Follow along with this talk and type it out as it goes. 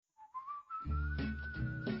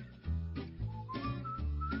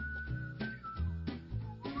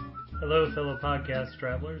Hello, fellow podcast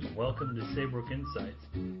travelers. Welcome to Saybrook Insights,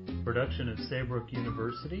 production of Saybrook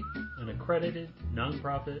University, an accredited,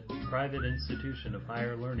 nonprofit, private institution of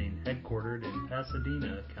higher learning headquartered in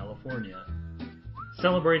Pasadena, California.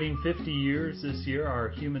 Celebrating 50 years this year, our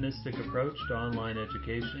humanistic approach to online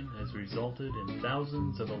education has resulted in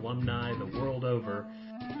thousands of alumni the world over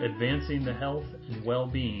advancing the health and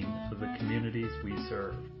well-being of the communities we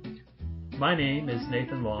serve. My name is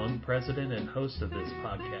Nathan Long, president and host of this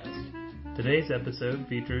podcast. Today's episode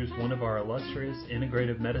features one of our illustrious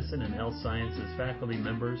integrative medicine and health sciences faculty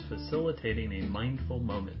members facilitating a mindful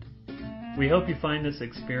moment. We hope you find this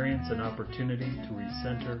experience an opportunity to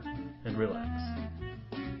recenter and relax.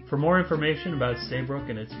 For more information about Saybrook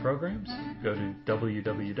and its programs, go to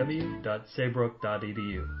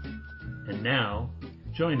www.saybrook.edu. And now,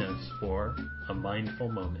 join us for a mindful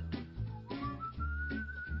moment.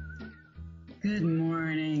 Good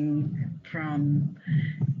morning from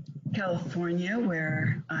California,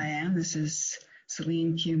 where I am. This is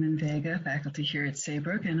Celine Cuman-Vega, faculty here at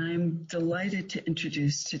Saybrook, and I'm delighted to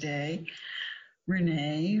introduce today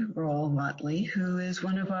Renee Rolle-Whatley, who is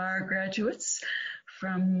one of our graduates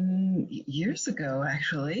from years ago,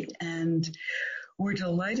 actually, and we're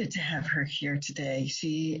delighted to have her here today.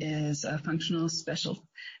 She is a functional specialty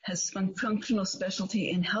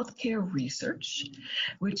in healthcare research,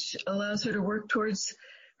 which allows her to work towards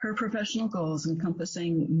her professional goals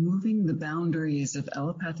encompassing moving the boundaries of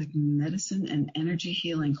allopathic medicine and energy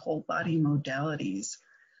healing whole body modalities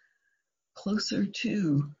closer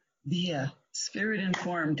to via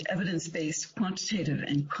spirit-informed, evidence-based, quantitative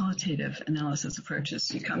and qualitative analysis approaches.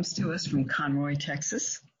 She comes to us from Conroy,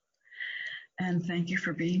 Texas. And thank you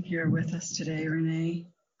for being here with us today, Renee.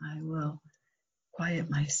 I will quiet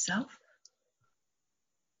myself.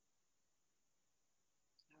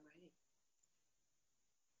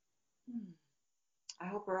 All right. I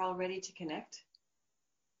hope we're all ready to connect.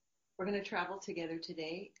 We're going to travel together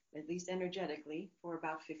today, at least energetically, for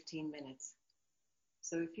about 15 minutes.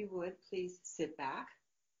 So if you would, please sit back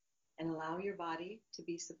and allow your body to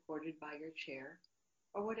be supported by your chair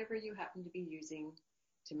or whatever you happen to be using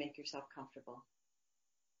to make yourself comfortable.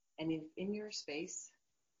 And if in your space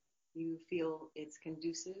you feel it's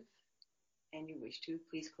conducive and you wish to,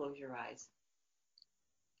 please close your eyes.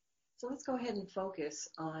 So let's go ahead and focus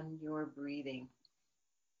on your breathing.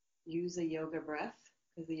 Use a yoga breath,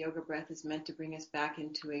 because the yoga breath is meant to bring us back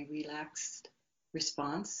into a relaxed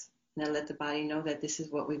response. Now let the body know that this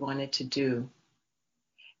is what we wanted to do.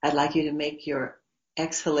 I'd like you to make your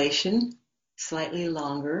exhalation slightly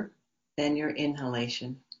longer than your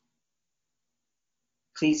inhalation.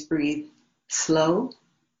 Please breathe slow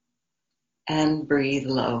and breathe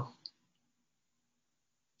low.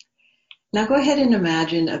 Now go ahead and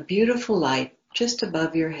imagine a beautiful light just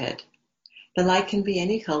above your head. The light can be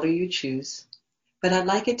any color you choose, but I'd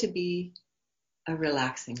like it to be a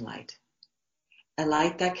relaxing light. A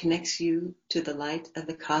light that connects you to the light of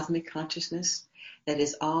the cosmic consciousness that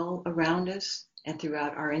is all around us and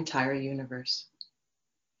throughout our entire universe.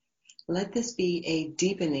 Let this be a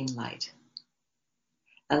deepening light,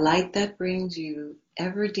 a light that brings you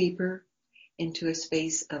ever deeper into a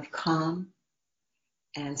space of calm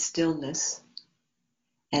and stillness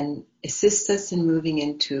and assists us in moving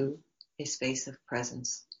into a space of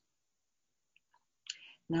presence.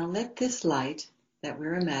 Now let this light that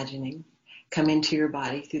we're imagining come into your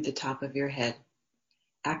body through the top of your head,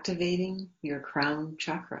 activating your crown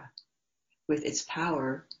chakra with its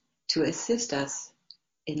power to assist us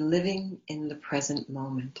in living in the present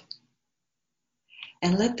moment.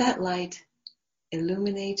 And let that light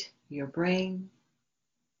illuminate your brain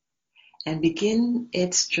and begin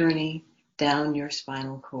its journey down your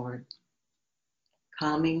spinal cord,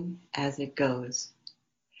 calming as it goes.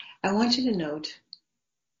 I want you to note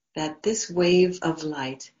that this wave of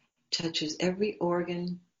light touches every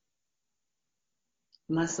organ,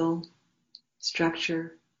 muscle,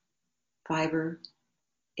 structure, fiber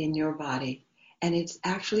in your body, and it's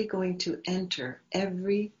actually going to enter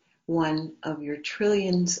every one of your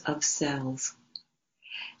trillions of cells.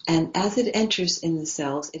 And as it enters in the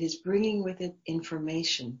cells, it is bringing with it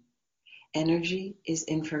information. Energy is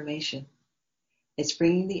information. It's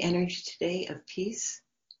bringing the energy today of peace,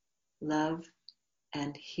 love,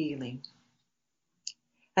 and healing.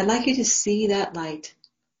 I'd like you to see that light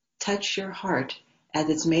touch your heart as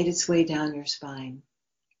it's made its way down your spine.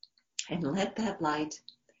 And let that light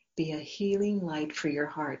be a healing light for your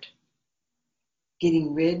heart,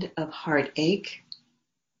 getting rid of heartache.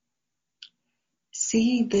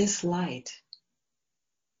 See this light,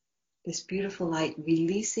 this beautiful light,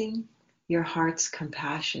 releasing your heart's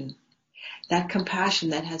compassion. That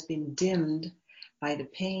compassion that has been dimmed by the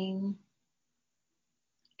pain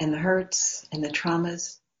and the hurts and the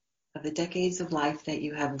traumas of the decades of life that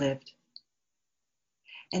you have lived.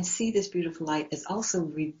 And see this beautiful light as also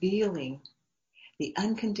revealing the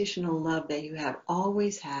unconditional love that you have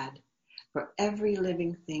always had for every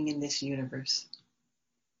living thing in this universe.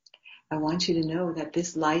 I want you to know that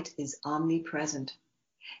this light is omnipresent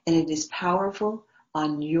and it is powerful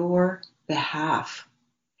on your behalf.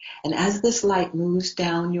 And as this light moves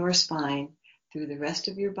down your spine through the rest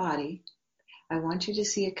of your body, I want you to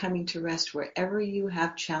see it coming to rest wherever you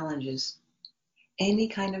have challenges, any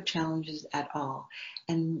kind of challenges at all,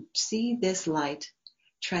 and see this light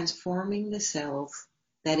transforming the cells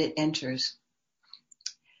that it enters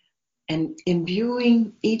and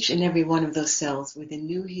imbuing each and every one of those cells with a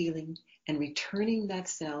new healing and returning that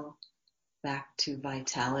cell back to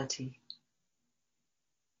vitality.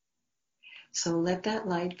 So let that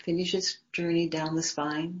light finish its journey down the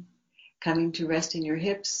spine, coming to rest in your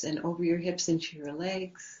hips and over your hips into your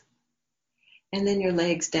legs, and then your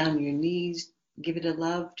legs down your knees. Give it a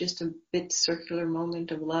love, just a bit circular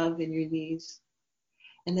moment of love in your knees,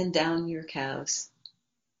 and then down your calves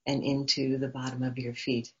and into the bottom of your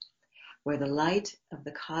feet, where the light of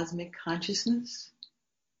the cosmic consciousness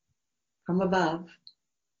from above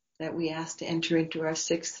that we ask to enter into our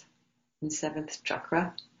 6th and 7th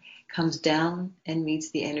chakra comes down and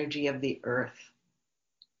meets the energy of the earth.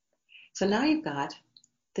 So now you've got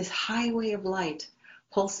this highway of light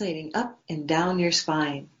pulsating up and down your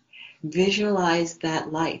spine. Visualize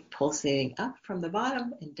that light pulsating up from the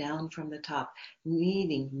bottom and down from the top,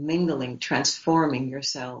 meeting, mingling, transforming your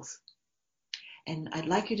cells. And I'd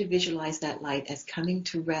like you to visualize that light as coming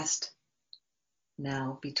to rest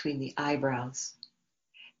now between the eyebrows.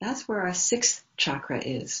 That's where our 6th chakra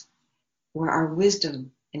is, where our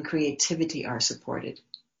wisdom and creativity are supported.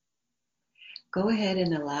 Go ahead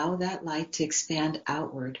and allow that light to expand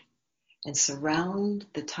outward and surround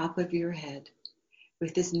the top of your head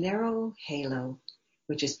with this narrow halo,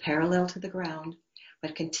 which is parallel to the ground,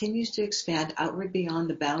 but continues to expand outward beyond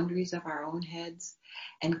the boundaries of our own heads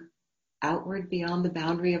and outward beyond the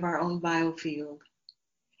boundary of our own biofield.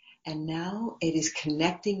 And now it is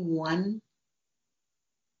connecting one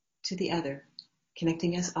to the other,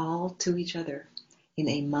 connecting us all to each other in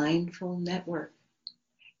a mindful network,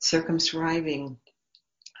 circumscribing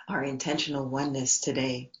our intentional oneness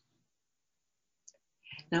today.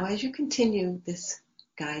 Now, as you continue this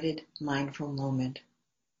guided mindful moment,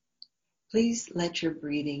 please let your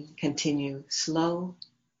breathing continue slow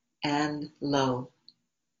and low,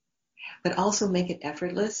 but also make it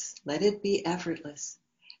effortless. Let it be effortless,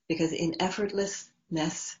 because in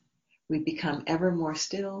effortlessness, we become ever more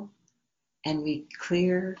still and we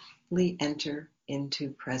clearly enter into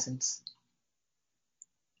presence.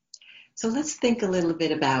 So let's think a little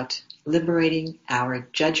bit about liberating our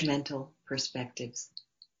judgmental perspectives.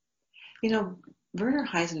 You know, Werner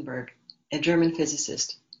Heisenberg, a German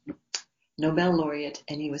physicist, Nobel laureate,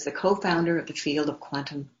 and he was the co-founder of the field of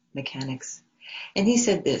quantum mechanics. And he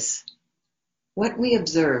said this: what we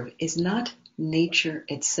observe is not nature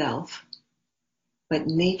itself, but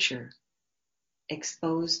nature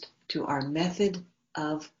exposed to our method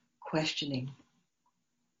of questioning.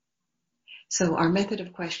 So our method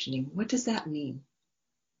of questioning, what does that mean?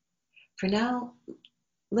 For now,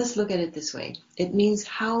 let's look at it this way. It means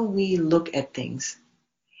how we look at things,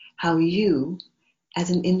 how you, as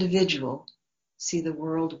an individual, see the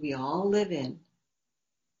world we all live in,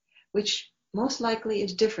 which most likely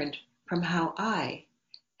is different from how I,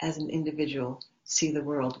 as an individual, see the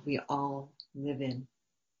world we all live in.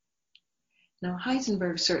 Now,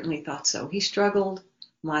 Heisenberg certainly thought so. He struggled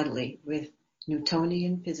mightily with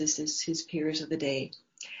Newtonian physicists, his peers of the day,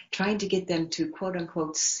 trying to get them to, quote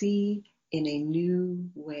unquote, see in a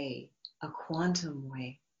new way, a quantum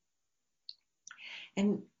way.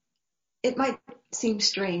 And it might seem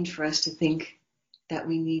strange for us to think that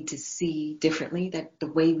we need to see differently, that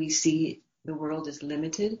the way we see the world is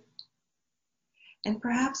limited. And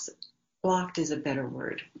perhaps blocked is a better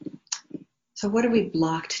word. So what are we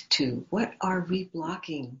blocked to? What are we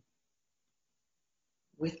blocking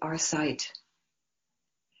with our sight?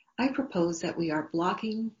 I propose that we are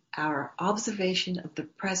blocking our observation of the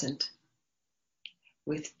present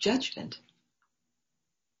with judgment.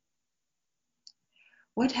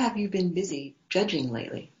 What have you been busy judging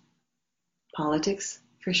lately? Politics,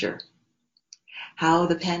 for sure. How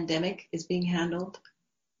the pandemic is being handled,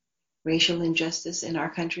 racial injustice in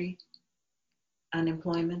our country,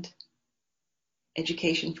 unemployment,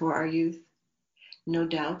 education for our youth. No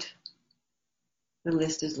doubt the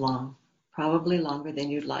list is long, probably longer than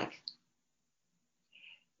you'd like.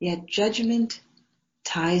 Yet judgment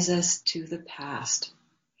ties us to the past.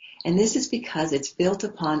 And this is because it's built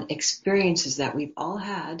upon experiences that we've all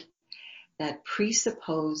had that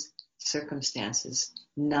presuppose circumstances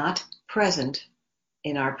not present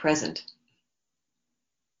in our present.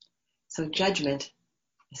 So judgment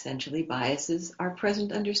essentially biases our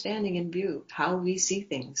present understanding and view, how we see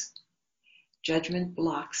things. Judgment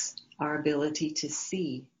blocks our ability to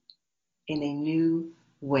see in a new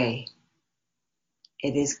way.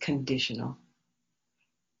 It is conditional.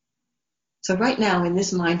 So right now, in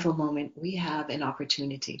this mindful moment, we have an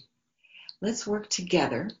opportunity. Let's work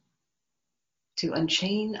together to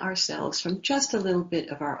unchain ourselves from just a little bit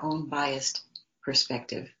of our own biased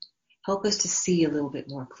perspective. Help us to see a little bit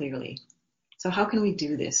more clearly. So how can we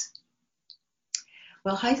do this?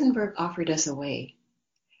 Well, Heisenberg offered us a way.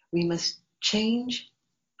 We must change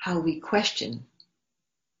how we question.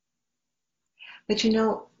 But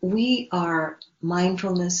we are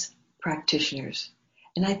mindfulness practitioners.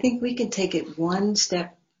 And I think we can take it one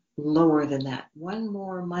step lower than that, one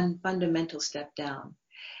more fundamental step down,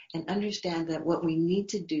 and understand that what we need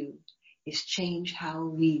to do is change how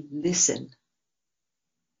we listen.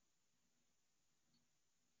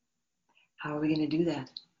 How are we going to do that?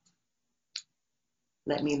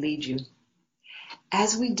 Let me lead you.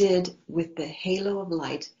 As we did with the halo of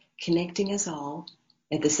light connecting us all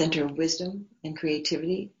at the center of wisdom and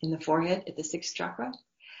creativity in the forehead at the sixth chakra,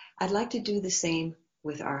 I'd like to do the same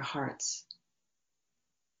with our hearts.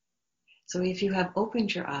 So if you have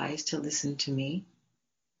opened your eyes to listen to me,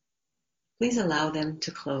 please allow them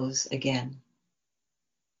to close again.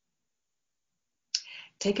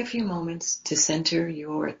 Take a few moments to center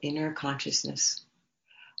your inner consciousness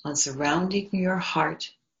on surrounding your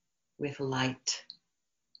heart with light.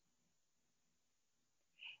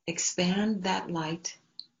 Expand that light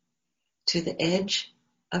to the edge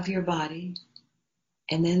of your body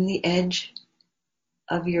and then the edge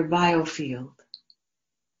of your biofield,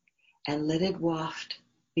 and let it waft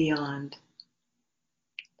beyond.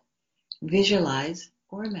 Visualize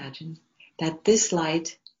or imagine that this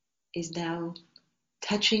light is now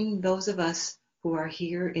touching those of us who are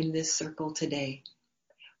here in this circle today,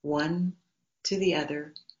 one to the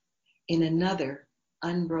other, in another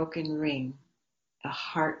unbroken ring, a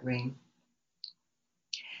heart ring.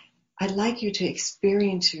 I'd like you to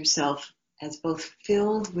experience yourself as both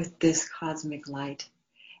filled with this cosmic light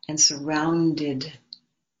and surrounded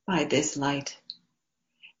by this light.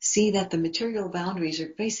 See that the material boundaries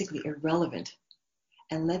are basically irrelevant,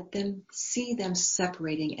 and see them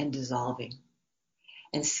separating and dissolving.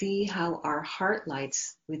 And see how our heart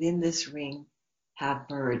lights within this ring have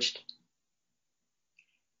merged.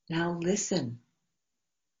 Now listen.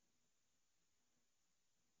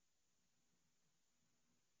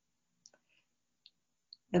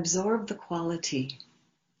 Absorb the quality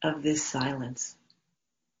of this silence.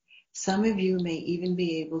 Some of you may even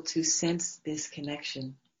be able to sense this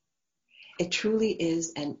connection. It truly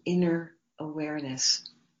is an inner awareness.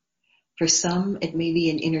 For some, it may be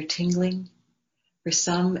an inner tingling. For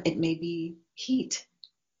some, it may be heat,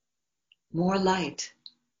 more light,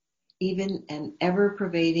 even an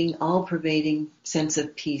ever-pervading, all-pervading sense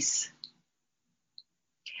of peace.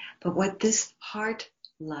 But what this heart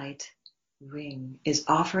light ring is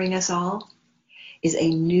offering us all is a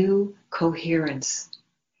new coherence,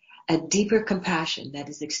 a deeper compassion that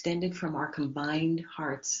is extended from our combined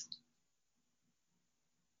hearts.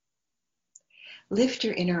 Lift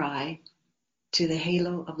your inner eye to the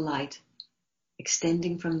halo of light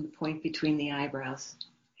extending from the point between the eyebrows,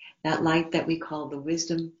 that light that we call the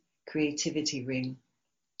wisdom creativity ring.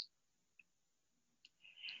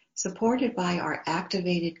 Supported by our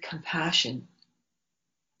activated compassion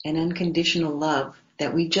and unconditional love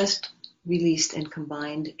that we just released and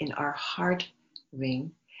combined in our heart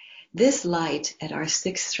ring, this light at our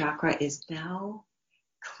sixth chakra is now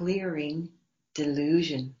clearing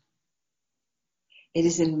delusion. It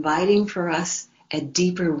is inviting for us a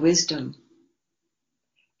deeper wisdom,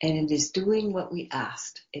 and it is doing what we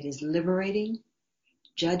asked. It is liberating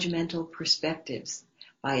judgmental perspectives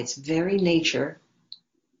by its very nature,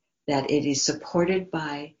 that it is supported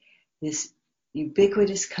by this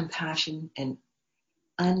ubiquitous compassion and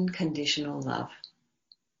unconditional love.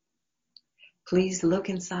 Please look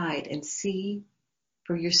inside and see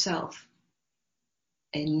for yourself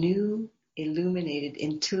a new, illuminated,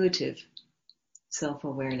 intuitive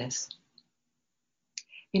self-awareness.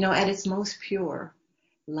 At its most pure,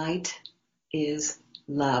 light is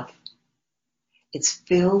love. It's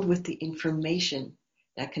filled with the information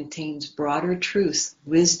that contains broader truths,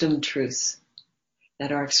 wisdom truths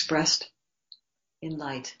that are expressed in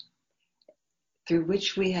light, through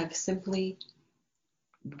which we have simply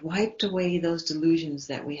wiped away those delusions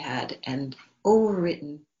that we had and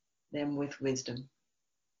overwritten them with wisdom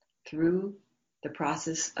through the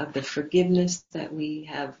process of the forgiveness that we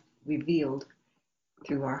have revealed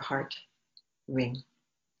through our heart ring.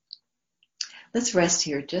 Let's rest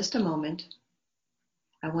here just a moment.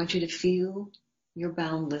 I want you to feel your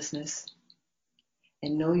boundlessness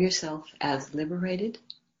and know yourself as liberated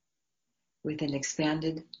with an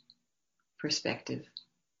expanded perspective.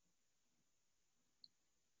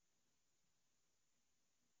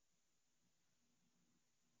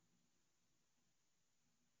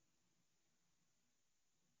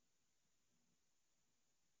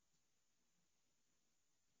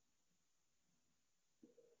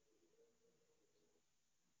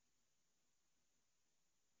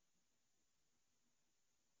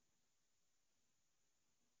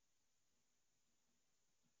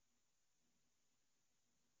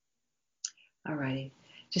 Alrighty,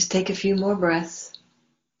 just take a few more breaths.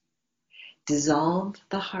 Dissolve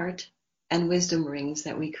the heart and wisdom rings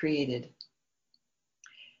that we created.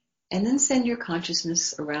 And then send your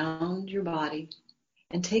consciousness around your body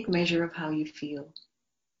and take measure of how you feel.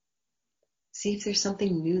 See if there's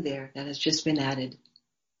something new there that has just been added.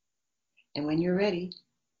 And when you're ready,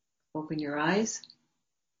 open your eyes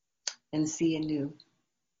and see anew.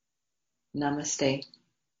 Namaste.